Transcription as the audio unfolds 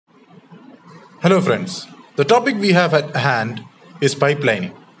Hello friends, the topic we have at hand is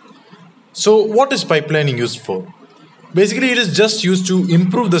pipelining. So what is pipelining used for? Basically it is just used to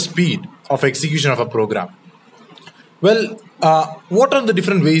improve the speed of execution of a program. What are the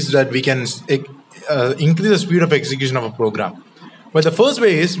different ways that we can increase the speed of execution of a program? Well, the first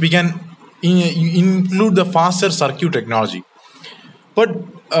way is we can include the faster circuit technology. But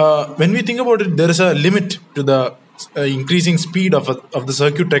when we think about it, there is a limit to the increasing speed of the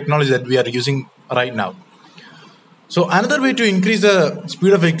circuit technology that we are using right now. So another way to increase the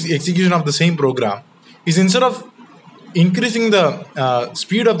speed of execution of the same program is instead of increasing the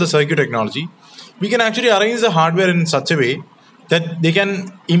speed of the circuit technology, we can actually arrange the hardware in such a way that they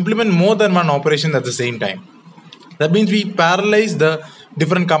can implement more than one operation at the same time. That means we parallelize the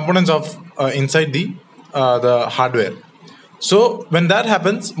different components of inside the hardware. So when that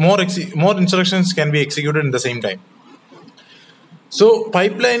happens, more instructions can be executed in the same time. So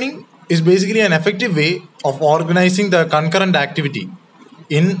pipelining is basically an effective way of organizing the concurrent activity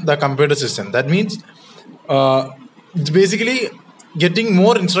in the computer system. That means it's basically getting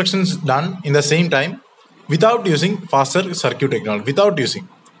more instructions done in the same time without using faster circuit technology. Without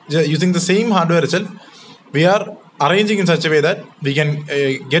using the same hardware itself, we are arranging in such a way that we can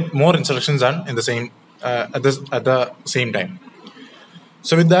get more instructions done in the same at the same time.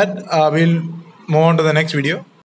 So with that, we'll move on to the next video.